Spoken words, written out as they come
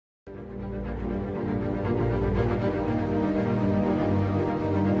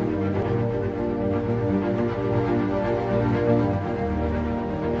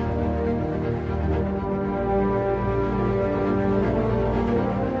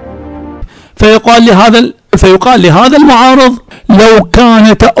فيقال لهذا المعارض: لو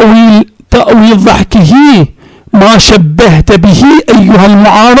كان تأويل ضحكه ما شبهت به أيها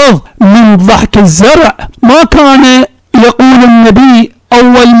المعارض من ضحك الزرع، ما كان يقول النبي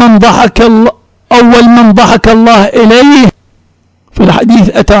أول من ضحك الله إليه. في الحديث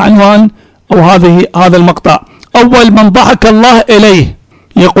أتى عنوان أو هذا المقطع: أول من ضحك الله إليه.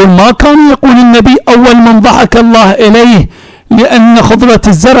 يقول: ما كان يقول النبي أول من ضحك الله إليه، لأن خضرة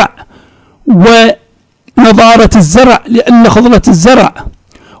الزرع ونضارة الزرع، لأن خضرة الزرع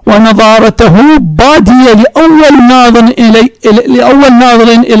ونضارته بادية لأول ناظر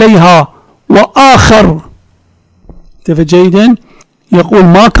إليها وآخر. انتبه جيدا. يقول: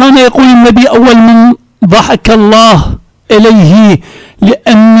 ما كان يقول النبي أول من ضحك الله إليه،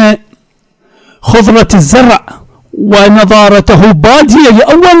 لأن خضرة الزرع ونضارته بادية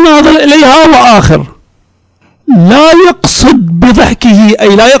لأول ناظر إليها وآخر. لا يقصد بضحكه،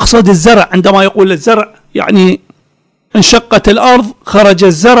 أي لا يقصد الزرع. عندما يقول الزرع يعني انشقت الأرض، خرج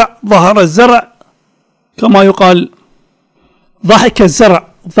الزرع، ظهر الزرع، كما يقال ضحك الزرع،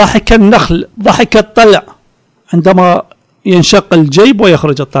 ضحك النخل، ضحك الطلع، عندما ينشق الجيب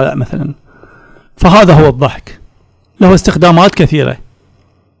ويخرج الطلع مثلا. فهذا هو الضحك، له استخدامات كثيرة.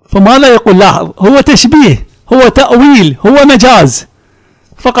 فماذا يقول؟ لاحظ، هو تشبيه، هو تأويل، هو مجاز،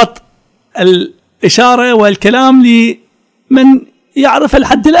 فقط الإشارة والكلام لمن يعرف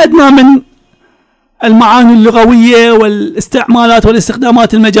الحد الأدنى من المعاني اللغوية والاستعمالات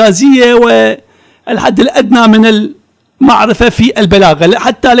والاستخدامات المجازية والحد الأدنى من المعرفة في البلاغة،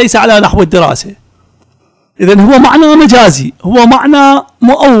 حتى ليس على نحو الدراسة. إذن هو معنى مجازي، هو معنى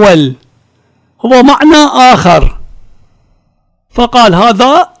مؤول، هو معنى آخر. فقال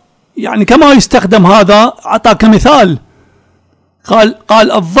هذا يعني كما يستخدم هذا. أعطاك مثال،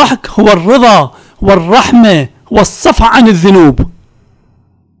 قال الضحك هو الرضا والرحمة والصفح عن الذنوب.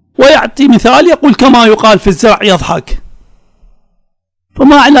 ويعطي مثال يقول: كما يقال في الزرع يضحك.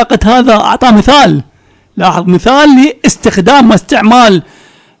 فما علاقة هذا؟ أعطى مثال. لاحظ، مثال لاستخدام واستعمال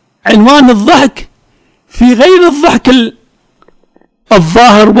عنوان الضحك في غير الضحك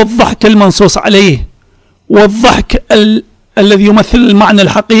الظاهر والضحك المنصوص عليه، والضحك الذي يمثل المعنى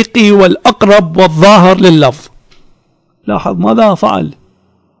الحقيقي والأقرب والظاهر لللفظ. لاحظ ماذا فعل؟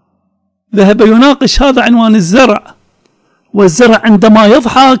 ذهب يناقش هذا عنوان الزرع. والزرع عندما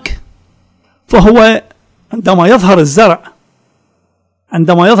يضحك فهو عندما يظهر الزرع،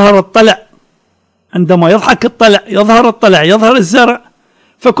 عندما يظهر الطلع، عندما يضحك الطلع، يظهر الطلع، يظهر الزرع،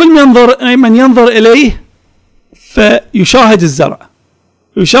 فكل من ينظر إليه فيشاهد الزرع،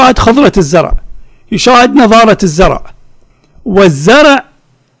 يشاهد خضرة الزرع، يشاهد نضارة الزرع. والزرع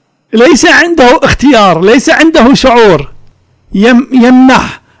ليس عنده اختيار، ليس عنده شعور،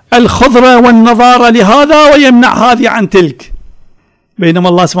 يمنح الخضرة والنضارة لهذا ويمنع هذه عن تلك، بينما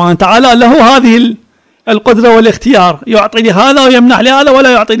الله سبحانه وتعالى له هذه القدرة والاختيار، يعطي لهذا ويمنح لهذا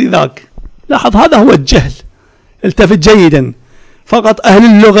ولا يعطي لذاك. لاحظ، هذا هو الجهل. التفت جيدا. فقط أهل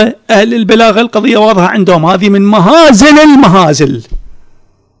اللغة، أهل البلاغة، القضية واضحة عندهم. هذه من مهازل المهازل،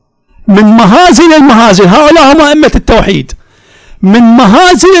 من مهازل المهازل. هؤلاء هم أئمة التوحيد. من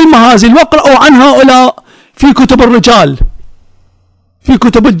مهازل المهازل. واقرأوا عن هؤلاء في كتب الرجال، في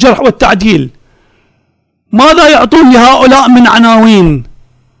كتب الجرح والتعديل. ماذا يعطون لهؤلاء من عناوين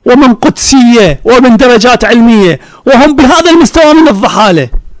ومن قدسية ومن درجات علمية، وهم بهذا المستوى من الضحالة.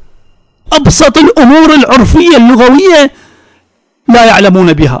 أبسط الأمور العرفية اللغوية لا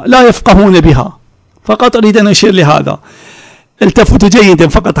يعلمون بها، لا يفقهون بها. فقط أريد أن أشير لهذا. التفتوا جيدا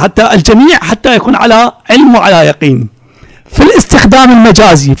فقط حتى الجميع حتى يكون على علم وعلى يقين. في الاستخدام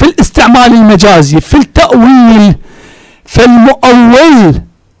المجازي، في الاستعمال المجازي، في التأويل، في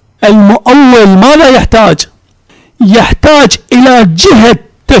المؤول ماذا يحتاج؟ يحتاج إلى جهة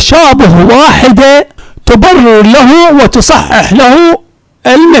تشابه واحدة تبرر له وتصحح له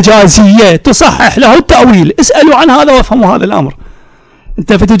المجازية، تصحح له التأويل. اسألوا عن هذا وافهموا هذا الأمر.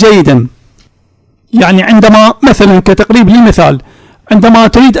 التفتوا جيدا. يعني عندما مثلا كتقريب للمثال، عندما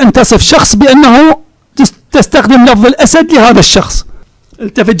تريد أن تصف شخص بأنه تستخدم لفظ الأسد لهذا الشخص.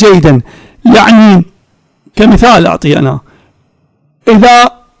 التفت جيدا. يعني كمثال أعطي أنا،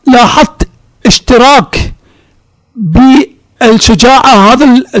 إذا لاحظت اشتراك بالشجاعة،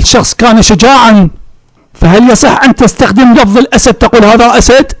 هذا الشخص كان شجاعا، فهل يصح أن تستخدم لفظ الأسد تقول هذا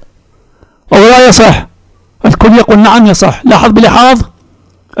أسد أو لا يصح؟ الكل يقول نعم يصح. لاحظ بلحاظ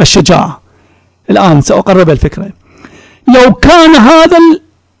الشجاعة. الآن سأقرب الفكرة. لو كان هذا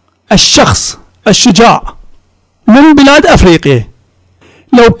الشخص الشجاع من بلاد أفريقيا،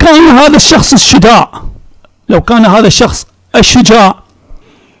 لو كان هذا الشخص الشجاع، لو كان هذا الشخص الشجاع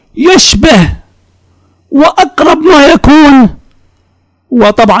يشبه وأقرب ما يكون،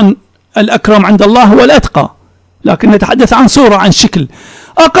 وطبعا الأكرم عند الله هو الأتقى، لكن نتحدث عن صورة، عن شكل.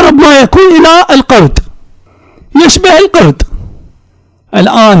 أقرب ما يكون إلى القرد، يشبه القرد.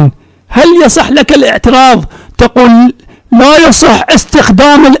 الآن هل يصح لك الاعتراض تقول لا يصح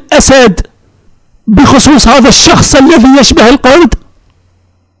استخدام الأسد بخصوص هذا الشخص الذي يشبه القرد؟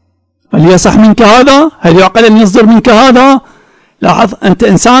 هل يصح منك هذا؟ هل يعقل أن يصدر منك هذا؟ لاحظ، أنت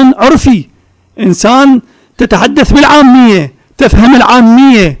إنسان عرفي، إنسان تتحدث بالعامية، تفهم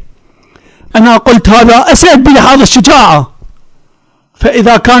العامية. أنا قلت هذا أسد بلحاظ الشجاعة،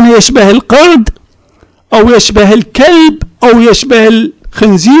 فإذا كان يشبه القرد أو يشبه الكلب أو يشبه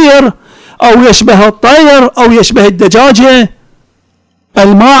الخنزير أو يشبه الطير أو يشبه الدجاجة،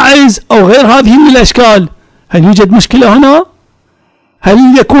 الماعز أو غير هذه من الأشكال، هل يوجد مشكلة هنا؟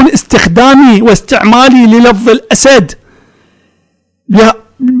 هل يكون استخدامي واستعمالي للفظ الأسد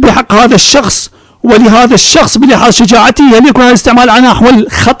بحق هذا الشخص ولهذا الشخص بلحاظ شجاعته، هل يكون هذا الاستعمال على نحو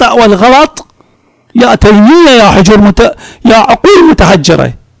الخطأ والغلط؟ يا تيمية، يا حجور يا عقول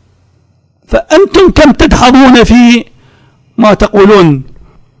متحجرة، فأنتم كم تدحضون في ما تقولون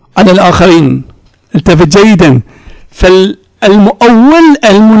على الآخرين. التفت جيدا، فالمؤول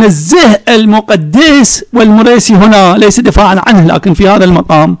المنزه المقدس والمريسي هنا ليس دفاعا عنه، لكن في هذا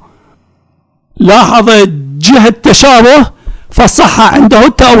المقام لاحظ جهة تشابه، فصح عنده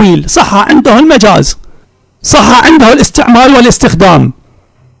التأويل، صح عنده المجاز، صح عنده الاستعمال والاستخدام،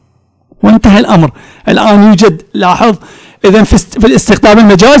 وانتهى الأمر. الآن يوجد، لاحظ، إذن في الاستخدام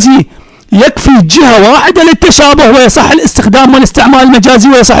المجازي يكفي جهة واحدة للتشابه ويصح الاستخدام والاستعمال المجازي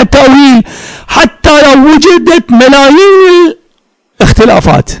ويصح التأويل، حتى لو وجدت ملايين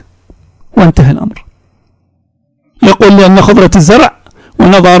الاختلافات، وانتهى الأمر. يقول لأن خضرة الزرع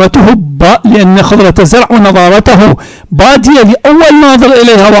ونضارته بادية لأول ناظر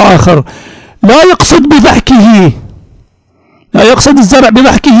إليها وآخر، لا يقصد بضحكه، لا يقصد الزرع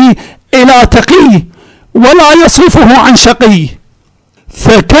بضحكه إلى تقي ولا يصرفه عن شقي.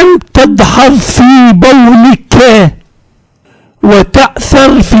 فكم تدحض في بولك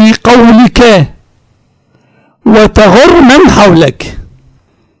وتأثر في قولك وتغر من حولك.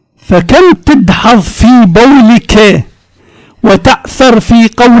 فكم تدحض في بولك وتأثر في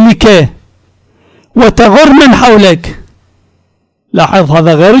قولك وتغر من حولك. لاحظ،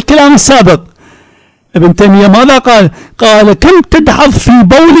 هذا غير الكلام السابق. ابن تيمية ماذا قال؟ قال كم تدحض في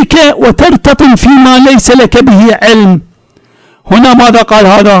بولك وترتطم فيما ليس لك به علم. هنا ماذا قال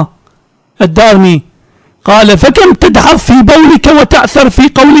هذا الدارمي؟ قال فكم تدحض في بولك وتأثر في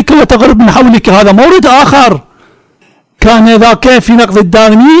قولك وتغر من حولك. هذا مورد آخر. كان ذاك في نقد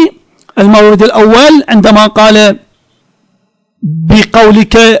الدارمي المورد الأول عندما قال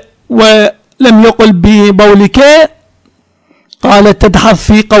بقولك ولم يقل ببولك، قال تدحض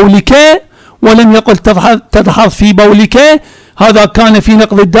في قولك ولم يقل تدحض في بولك. هذا كان في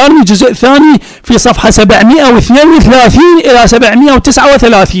نقد الدارمي الجزء الثاني في صفحة 732 إلى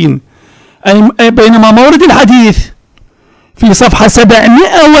 739، بينما مورد الحديث في صفحة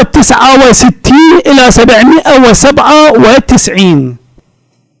 769 إلى 797.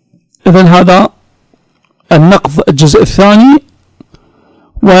 إذن هذا النقد الجزء الثاني.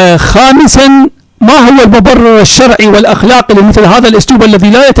 وخامسا، ما هو المبرر الشرعي والأخلاقي لمثل هذا الأسلوب الذي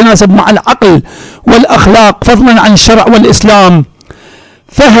لا يتناسب مع العقل والأخلاق فضلا عن الشرع والإسلام؟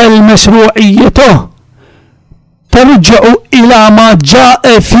 فهل مشروعيته ترجع إلى ما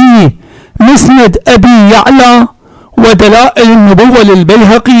جاء في مسند أبي يعلى ودلائل النبوة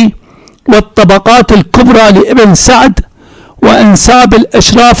للبيهقي والطبقات الكبرى لابن سعد وأنساب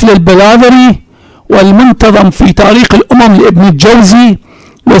الأشراف للبلاذري والمنتظم في تاريخ الأمم لابن الجوزي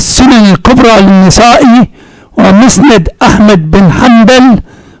والسنن الكبرى للنسائي ومسند أحمد بن حنبل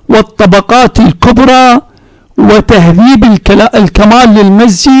والطبقات الكبرى وتهذيب الكمال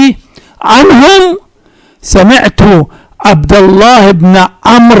للمزي؟ عنهم سمعت عبد الله بن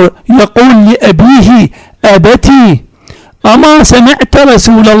عمرو يقول لأبيه أبتي أما سمعت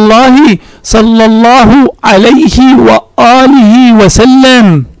رسول الله صلى الله عليه وآله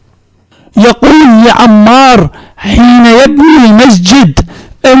وسلم يقول لعمار حين يبني المسجد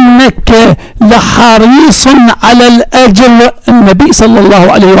إنك لحريص على الأجر؟ النبي صلى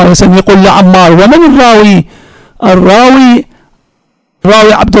الله عليه وآله وسلم يقول لعمار. ومن الراوي؟ الراوي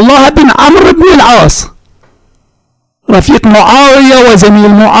عبد الله بن عمرو بن العاص، رفيق معاوية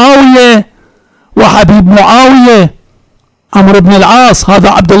وزميل معاوية وحبيب معاوية، عمرو بن العاص. هذا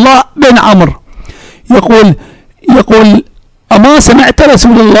عبد الله بن عمرو يقول أما سمعت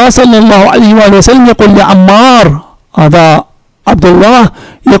رسول الله صلى الله عليه وآله وسلم يقول لعمار، هذا عبد الله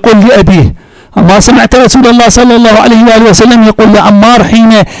يقول لأبيه أما سمعت رسول الله صلى الله عليه وآله وسلم يقول لعمار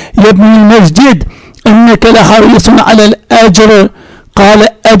حين يبني المسجد إنك لحريص على الأجر؟ قال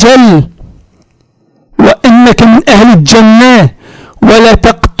أجل وإنك من أهل الجنة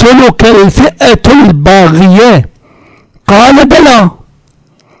ولتقتلك الفئة الباغية. قال بلى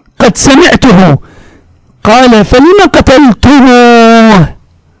قد سمعته. قال فلم قتلتموه.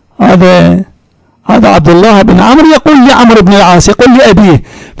 هذا عبد الله بن عمرو يقول لعمرو بن العاص، يقول لأبيه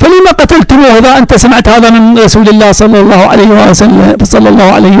فلم قتلتموه إذا أنت سمعت هذا من رسول الله صلى الله عليه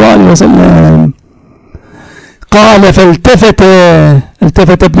وآله وسلم. قال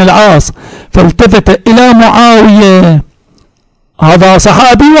التفت ابن العاص فالتفت إلى معاوية، هذا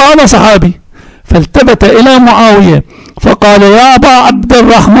صحابي وهذا صحابي، فالتفت إلى معاوية فقال يا أبا عبد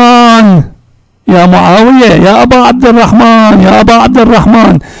الرحمن، يا معاوية يا أبا عبد الرحمن، يا أبا عبد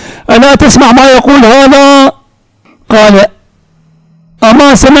الرحمن ألا تسمع ما يقول هذا؟ قال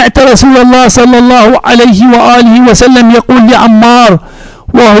أما سمعت رسول الله صلى الله عليه وآله وسلم يقول لعمار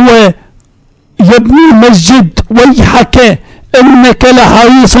وهو يبني المسجد ويحك إنك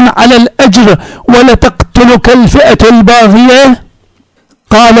لحريص على الأجر ولتقتلك الفئة الباغية؟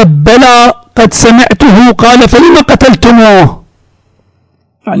 قال بلى قد سمعته. قال فلم قتلتموه؟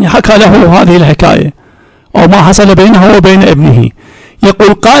 يعني حكى له هذه الحكاية أو ما حصل بينه وبين ابنه.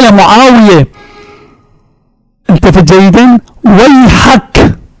 يقول قال معاوية انتبه جيدا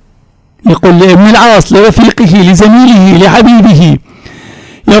ويحك، يقول لابن العاص لرفيقه لزميله لحبيبه،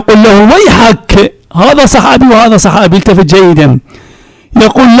 يقول له ويحك، هذا صحابي وهذا صحابي، التفت جيدا،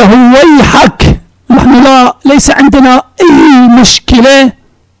 يقول له ويحك، نحن ليس عندنا أي مشكلة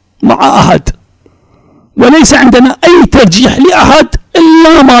مع أحد وليس عندنا أي ترجيح لأحد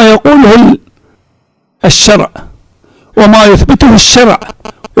إلا ما يقوله الشرع وما يثبته الشرع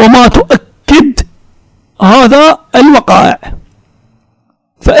وما تؤكد هذا الوقائع.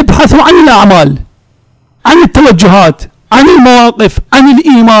 فابحثوا عن الأعمال، عن التوجهات، عن المواقف، عن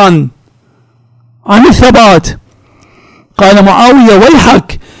الإيمان، عن الثبات. قال معاوية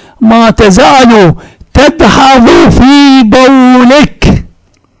ويحك ما تزال تدحض في بولك،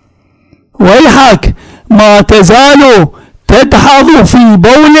 ويحك ما تزال تدحض في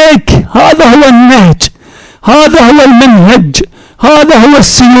بولك. هذا هو النهج، هذا هو المنهج، هذا هو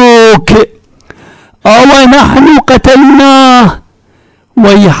السلوك. أو نحن قتلناه،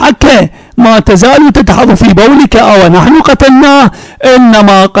 ويحك ما تزال تدحض في بولك أو نحن قتلناه،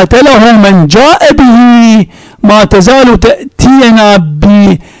 إنما قتله من جاء به. ما تزال تأتينا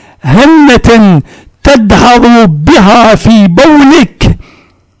بهنة تدحض بها في بولك.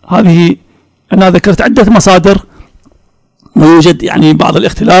 هذه أنا ذكرت عدة مصادر ويوجد يعني بعض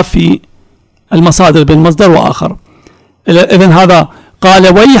الاختلاف في المصادر بين مصدر وآخر. إذن هذا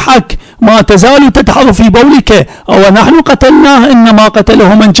قال ويحك ما تزال تدحض في بولك أو نحن قتلناه إنما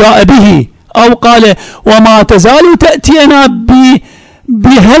قتله من جاء به، أو قال وما تزال تأتينا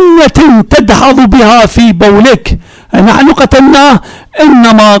بهنة تدحض بها في بولك نحن قتلناه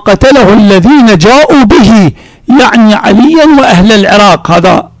إنما قتله الذين جاءوا به، يعني عليا وأهل العراق.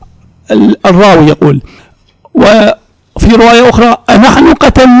 هذا الراوي يقول. وفي رواية أخرى نحن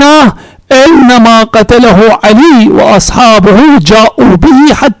قتلناه إنما قتله علي وأصحابه جاءوا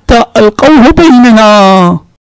به حتى ألقوه بيننا.